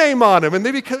write your name on them. And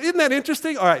isn't that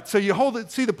interesting? All right, so you hold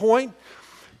it. See the point?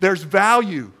 There's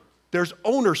value. There's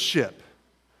ownership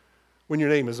when your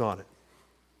name is on it.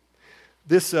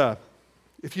 This,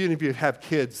 if any of you have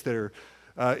kids that are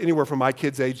anywhere from my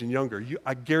kids' age and younger,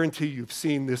 I guarantee you've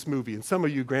seen this movie, and some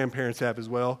of you grandparents have as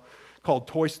well, called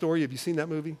Toy Story. Have you seen that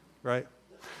movie? Right?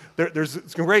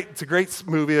 It's a great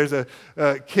movie. There's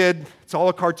a kid, it's all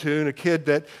a cartoon, a kid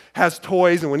that has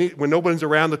toys, and when nobody's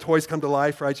around, the toys come to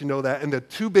life, right? You know that. And the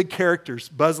two big characters,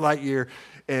 Buzz Lightyear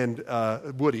and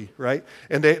Woody, right?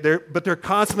 And they're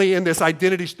constantly in this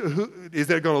identity. Is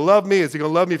they going to love me? Is he going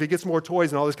to love me if he gets more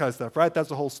toys and all this kind of stuff, right? That's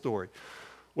the whole story.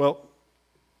 Well,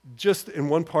 just in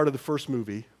one part of the first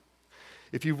movie,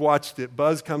 if you've watched it,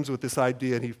 Buzz comes with this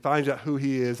idea and he finds out who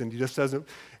he is and he just doesn't,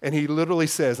 and he literally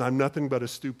says, I'm nothing but a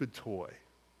stupid toy.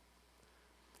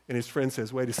 And his friend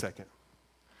says, wait a second,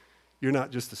 you're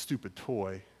not just a stupid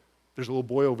toy. There's a little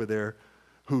boy over there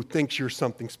who thinks you're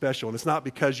something special, and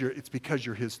it's because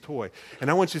you're his toy.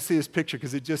 And I want you to see this picture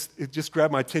because it just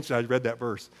grabbed my attention. I read that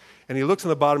verse. And he looks on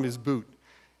the bottom of his boot,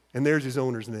 and there's his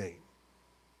owner's name.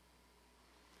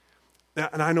 Now,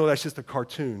 and I know that's just a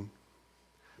cartoon,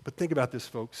 but think about this,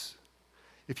 folks.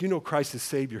 If you know Christ as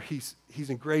Savior, He's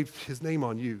engraved His name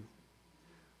on you.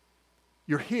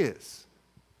 You're His.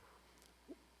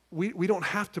 We don't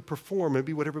have to perform and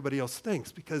be what everybody else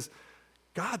thinks because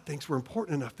God thinks we're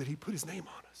important enough that He put His name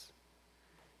on us.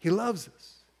 He loves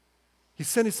us. He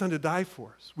sent His Son to die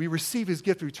for us. We receive His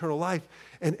gift of eternal life,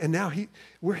 and now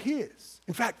we're His.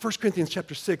 In fact, 1 Corinthians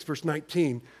chapter 6, verse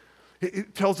 19,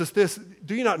 it tells us this,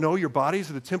 do you not know your bodies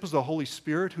are the temples of the Holy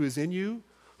Spirit who is in you,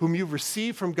 whom you've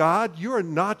received from God? You are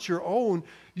not your own.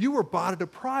 You were bought at a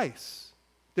price.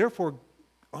 Therefore,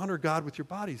 honor God with your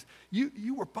bodies.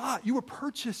 You were bought. You were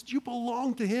purchased. You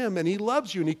belong to Him, and He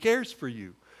loves you, and He cares for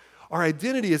you. Our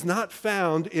identity is not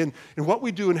found in what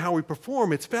we do and how we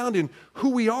perform. It's found in who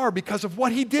we are because of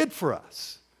what He did for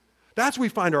us. That's where we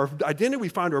find our identity. We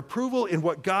find our approval in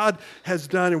what God has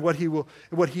done and what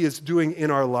He is doing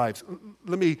in our lives.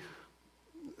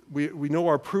 We know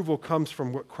our approval comes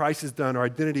from what Christ has done. Our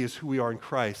identity is who we are in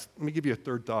Christ. Let me give you a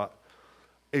third thought.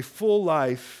 A full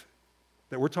life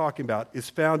that we're talking about is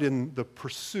found in the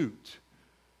pursuit,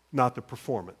 not the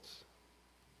performance.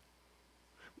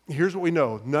 Here's what we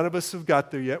know. None of us have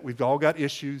got there yet. We've all got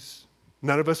issues.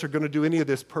 None of us are going to do any of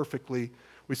this perfectly.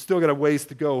 We've still got a ways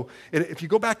to go. And if you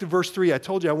go back to verse 3, I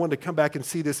told you I wanted to come back and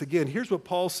see this again. Here's what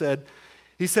Paul said.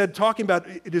 He said, talking about,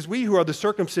 it is we who are the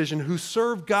circumcision, who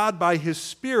serve God by His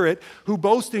Spirit, who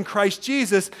boast in Christ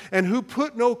Jesus, and who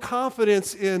put no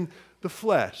confidence in the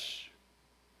flesh.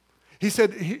 He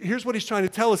said, here's what he's trying to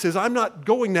tell us is, I'm not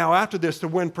going now after this to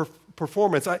win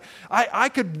performance. I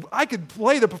could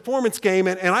play the performance game,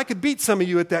 and I could beat some of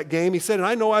you at that game. He said, and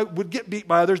I know I would get beat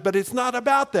by others, but it's not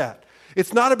about that.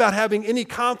 It's not about having any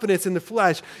confidence in the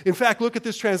flesh. In fact, look at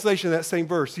this translation of that same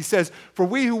verse. He says, for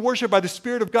we who worship by the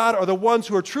Spirit of God are the ones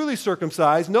who are truly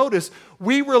circumcised. Notice,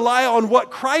 we rely on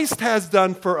what Christ has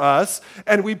done for us,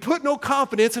 and we put no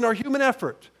confidence in our human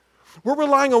effort. We're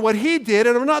relying on what He did,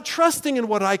 and I'm not trusting in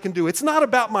what I can do. It's not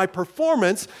about my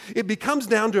performance. It becomes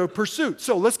down to a pursuit.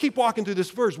 So let's keep walking through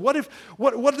this verse. What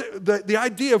the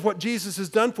idea of what Jesus has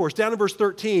done for us? Down in verse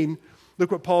 13,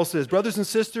 look what Paul says. Brothers and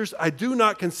sisters, I do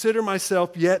not consider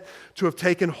myself yet to have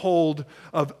taken hold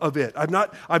of it. I've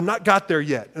not got there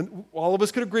yet. And all of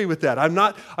us could agree with that. I've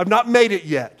not made it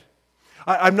yet.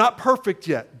 I'm not perfect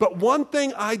yet. But one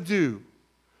thing I do,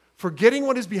 forgetting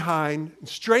what is behind, and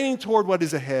straining toward what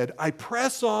is ahead, I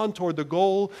press on toward the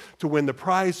goal to win the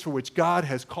prize for which God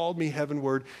has called me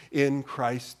heavenward in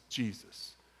Christ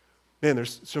Jesus. Man,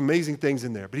 there's some amazing things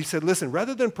in there. But he said, listen,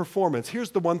 rather than performance,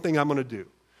 here's the one thing I'm going to do.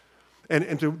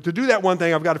 And to do that one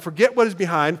thing, I've got to forget what is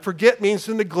behind. Forget means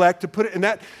to neglect, to put it in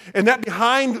that. And that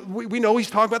behind, we know he's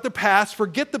talking about the past.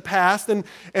 Forget the past. And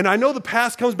I know the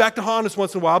past comes back to haunt us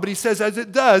once in a while, but he says, as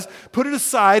it does, put it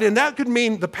aside. And that could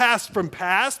mean the past from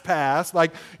past,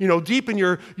 like, deep in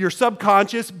your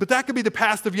subconscious. But that could be the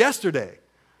past of yesterday.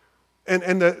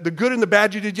 And the good and the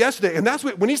bad you did yesterday. And that's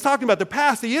when he's talking about the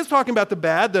past, he is talking about the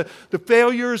bad, the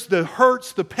failures, the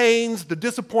hurts, the pains, the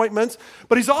disappointments.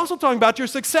 But he's also talking about your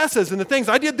successes and the things.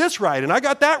 I did this right, and I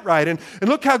got that right, and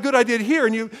look how good I did here.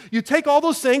 And you take all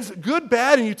those things, good,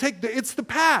 bad, and it's the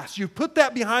past. You put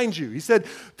that behind you. He said,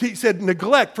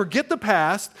 neglect, forget the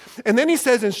past. And then he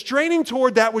says, and straining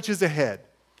toward that which is ahead.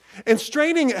 And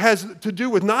straining has to do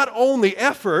with not only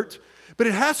effort, but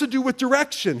it has to do with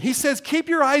direction. He says, keep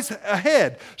your eyes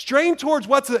ahead. Strain towards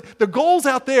what's the goal's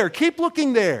out there. Keep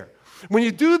looking there. When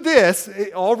you do this,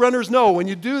 all runners know, when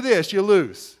you do this, you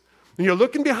lose. When you're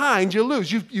looking behind, you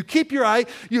lose. You keep your eye,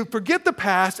 you forget the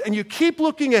past, and you keep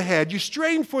looking ahead. You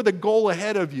strain for the goal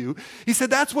ahead of you. He said,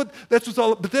 that's what's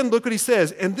all, but then look what he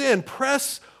says. And then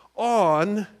press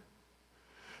on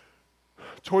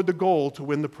toward the goal to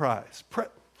win the prize.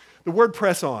 The word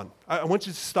press on, I want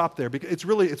you to stop there because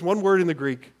it's one word in the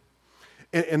Greek.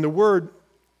 And the word,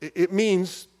 it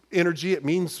means energy, it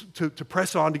means to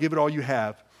press on, to give it all you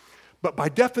have. But by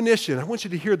definition, I want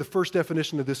you to hear the first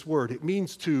definition of this word. It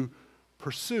means to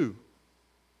pursue.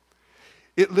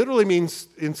 It literally means,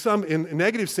 in a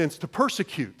negative sense, to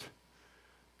persecute,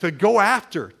 to go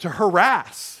after, to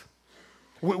harass.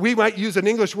 We might use an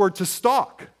English word, to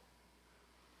stalk.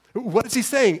 What is he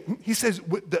saying? He says,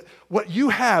 what you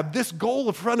have, this goal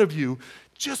in front of you,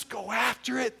 just go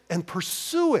after it and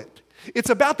pursue it. It's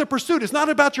about the pursuit. It's not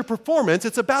about your performance.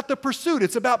 It's about the pursuit.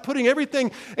 It's about putting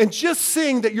everything and just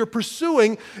seeing that you're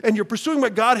pursuing, and you're pursuing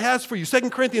what God has for you. 2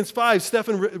 Corinthians 5,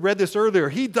 Stephen read this earlier.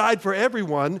 He died for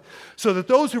everyone so that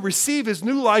those who receive his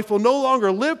new life will no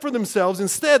longer live for themselves.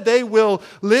 Instead, they will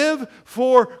live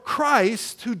for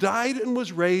Christ, who died and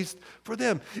was raised for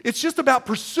them. It's just about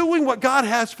pursuing what God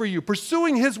has for you,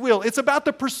 pursuing his will. It's about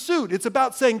the pursuit. It's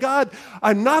about saying, God,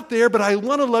 I'm not there, but I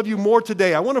want to love you more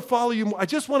today. I want to follow you more. I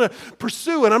just want to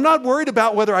pursue, and I'm not worried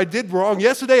about whether I did wrong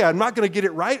yesterday. I'm not going to get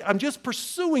it right. I'm just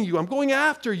pursuing you. I'm going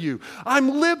after you.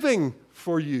 I'm living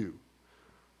for you.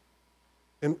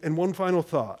 And one final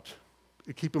thought.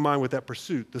 Keep in mind with that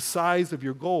pursuit, the size of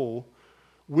your goal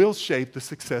will shape the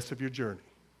success of your journey.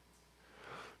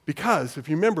 Because if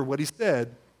you remember what he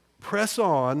said, press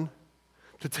on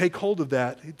to take hold of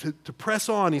that, to press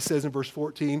on, he says in verse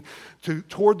 14,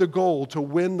 toward the goal to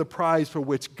win the prize for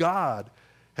which God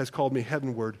has called me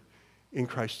heavenward in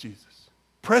Christ Jesus.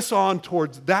 Press on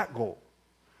towards that goal.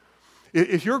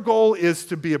 If your goal is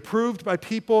to be approved by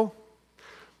people,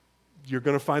 you're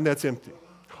going to find that's empty.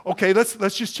 Okay, let's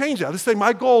just change that. Let's say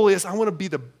my goal is I want to be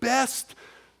the best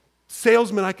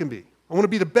salesman I can be. I want to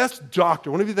be the best doctor.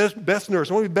 I want to be the best nurse.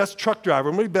 I want to be the best truck driver.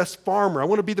 I want to be the best farmer. I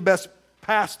want to be the best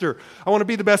pastor. I want to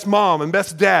be the best mom and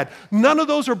best dad. None of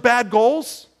those are bad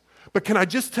goals. But can I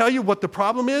just tell you what the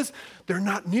problem is? They're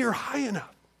not near high enough.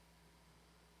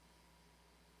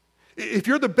 If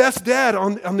you're the best dad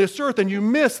on this earth and you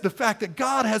miss the fact that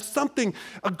God has something,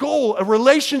 a goal, a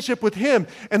relationship with him,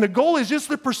 and the goal is just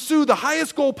to pursue the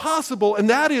highest goal possible, and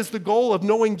that is the goal of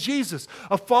knowing Jesus,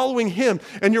 of following him,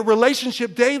 and your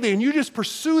relationship daily, and you just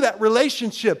pursue that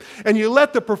relationship, and you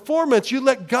let the performance, you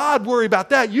let God worry about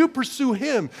that. You pursue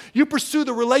him. You pursue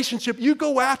the relationship. You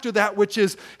go after that which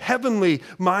is heavenly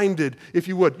minded, if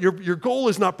you would. Your goal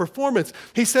is not performance.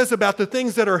 He says about the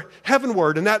things that are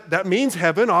heavenward, and that means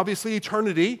heaven, obviously,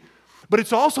 eternity, but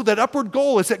it's also that upward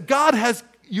goal is that God has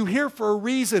you here for a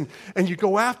reason, and you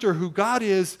go after who God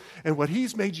is and what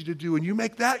he's made you to do, and you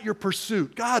make that your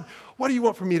pursuit. God, what do you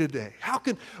want from me today?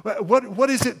 What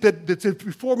is it that's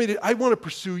before me? I want to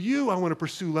pursue you. I want to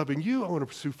pursue loving you. I want to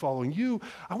pursue following you.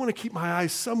 I want to keep my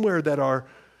eyes somewhere that are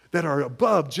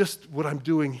above just what I'm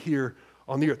doing here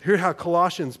on the earth. Here's how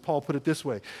Colossians, Paul put it this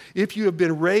way. If you have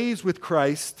been raised with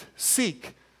Christ,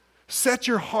 set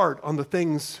your heart on the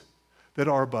things that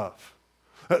are above.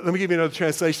 Let me give you another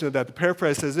translation of that. The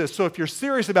paraphrase says this. So if you're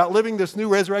serious about living this new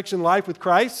resurrection life with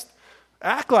Christ,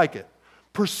 act like it.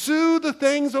 Pursue the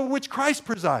things over which Christ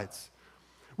presides.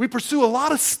 We pursue a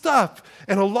lot of stuff,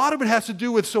 and a lot of it has to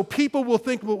do with so people will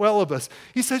think well of us.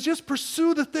 He says just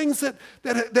pursue the things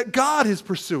that God is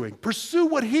pursuing. Pursue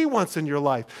what he wants in your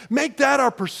life. Make that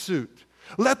our pursuit.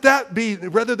 Let that be,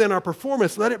 rather than our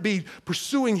performance, let it be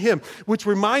pursuing him, which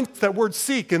reminds that word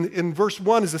seek in verse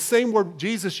 1 is the same word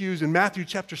Jesus used in Matthew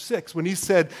chapter 6 when he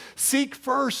said, seek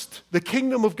first the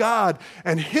kingdom of God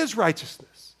and his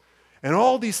righteousness, and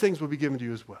all these things will be given to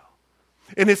you as well.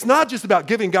 And it's not just about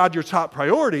giving God your top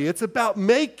priority. It's about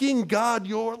making God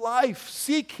your life.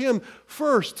 Seek him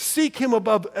first. Seek him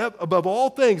above all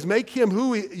things. Make him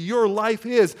who your life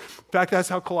is. In fact, that's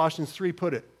how Colossians 3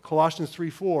 put it. Colossians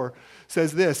 3:4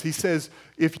 says this. He says,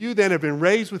 if you then have been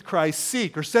raised with Christ,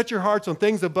 seek or set your hearts on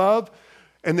things above,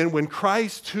 and then when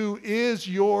Christ, who is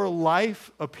your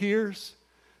life, appears,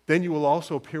 then you will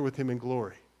also appear with him in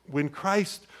glory. When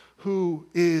Christ, who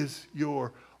is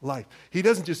your life. He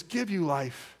doesn't just give you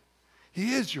life,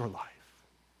 he is your life.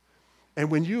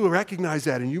 And when you recognize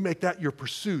that and you make that your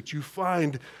pursuit, you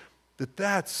find that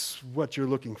that's what you're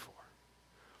looking for.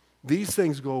 These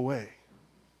things go away.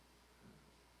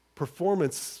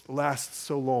 Performance lasts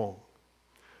so long,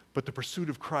 but the pursuit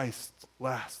of Christ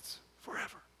lasts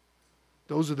forever.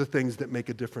 Those are the things that make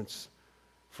a difference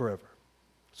forever.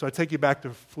 So I take you back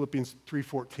to Philippians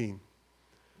 3:14.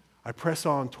 I press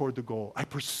on toward the goal. I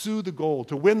pursue the goal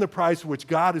to win the prize for which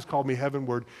God has called me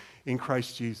heavenward in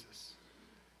Christ Jesus.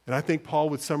 And I think Paul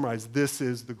would summarize, this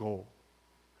is the goal.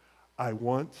 I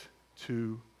want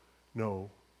to know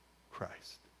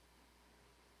Christ.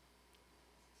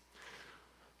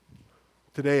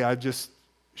 Today, I've just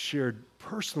shared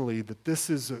personally that this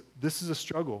is a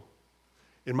struggle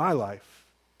in my life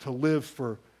to live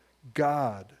for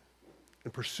God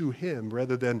and pursue him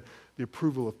rather than the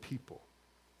approval of people.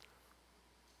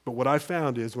 But what I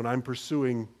found is when I'm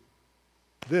pursuing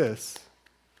this,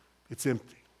 it's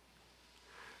empty.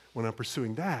 When I'm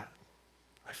pursuing that,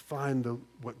 I find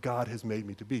what God has made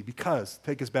me to be. Because,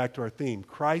 take us back to our theme,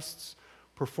 Christ's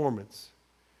performance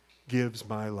gives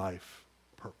my life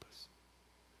purpose.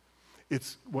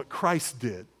 It's what Christ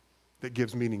did that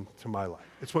gives meaning to my life.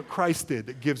 It's what Christ did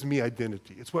that gives me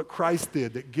identity. It's what Christ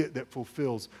did that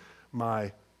fulfills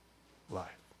my life.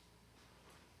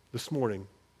 This morning,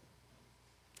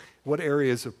 what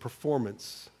areas of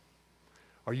performance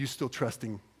are you still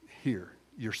trusting here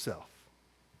yourself?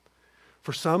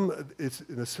 For some, it's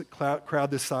in a crowd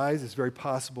this size, it's very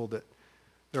possible that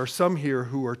there are some here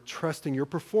who are trusting your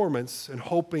performance and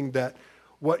hoping that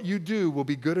what you do will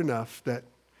be good enough that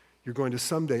you're going to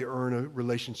someday earn a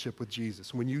relationship with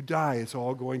Jesus. When you die, it's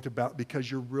all going to be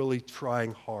because you're really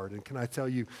trying hard. And can I tell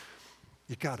you,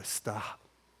 you got to stop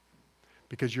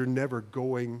because you're never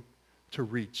going to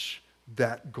reach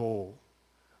that goal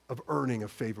of earning a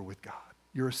favor with God.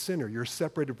 You're a sinner. You're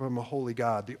separated from a holy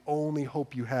God. The only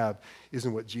hope you have is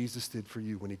in what Jesus did for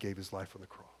you when he gave his life on the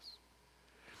cross.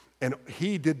 And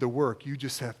he did the work. You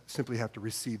just simply have to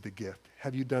receive the gift.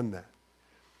 Have you done that?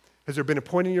 Has there been a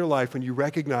point in your life when you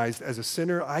recognized as a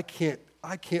sinner, I can't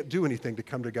do anything to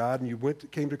come to God, and you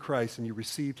came to Christ and you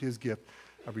received his gift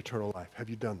of eternal life? Have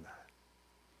you done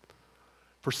that?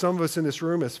 For some of us in this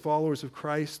room, as followers of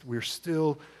Christ, we're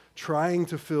still trying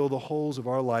to fill the holes of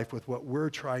our life with what we're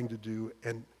trying to do.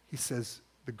 And he says,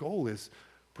 the goal is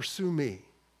pursue me.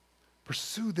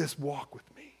 Pursue this walk with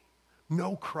me.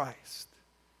 Know Christ.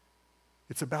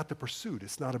 It's about the pursuit.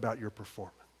 It's not about your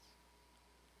performance.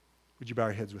 Would you bow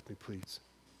your heads with me, please?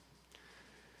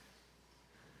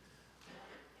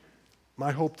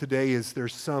 My hope today is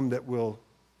there's some that will,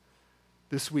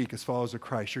 this week, as followers of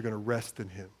Christ, you're going to rest in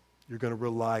him. You're going to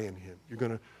rely on him. You're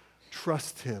going to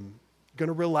trust him. You're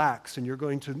going to relax, and you're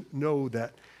going to know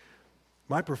that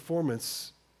my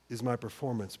performance is my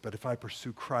performance, but if I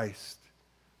pursue Christ,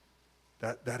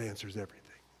 that answers everything.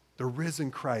 The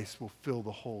risen Christ will fill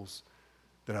the holes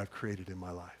that I've created in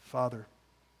my life. Father,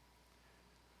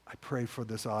 I pray for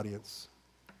this audience.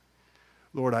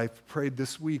 Lord, I've prayed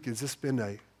this week, has this been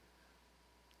a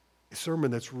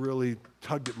sermon that's really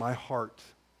tugged at my heart?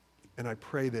 And I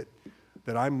pray that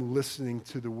I'm listening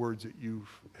to the words that you've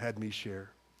had me share.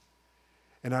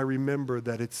 And I remember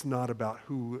that it's not about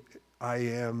who I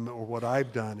am or what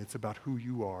I've done. It's about who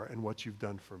you are and what you've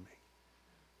done for me.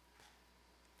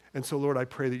 And so, Lord, I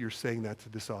pray that you're saying that to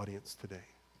this audience today.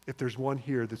 If there's one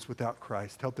here that's without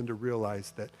Christ, help them to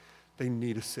realize that they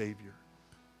need a Savior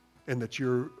and that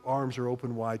your arms are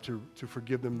open wide to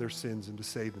forgive them their sins and to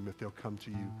save them if they'll come to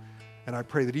you. And I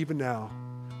pray that even now,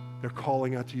 they're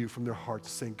calling out to you from their hearts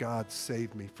saying, God,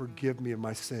 save me. Forgive me of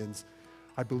my sins.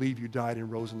 I believe you died and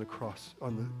rose on the cross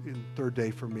on the third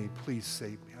day for me. Please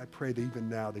save me. I pray that even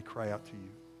now they cry out to you.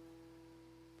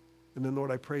 And then,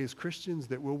 Lord, I pray as Christians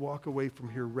that we'll walk away from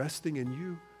here resting in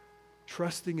you,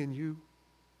 trusting in you,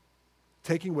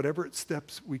 taking whatever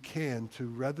steps we can to,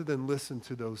 rather than listen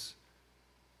to those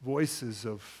voices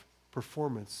of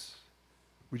performance,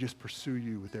 We just pursue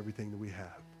you with everything that we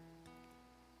have.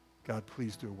 God,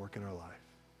 please do a work in our life.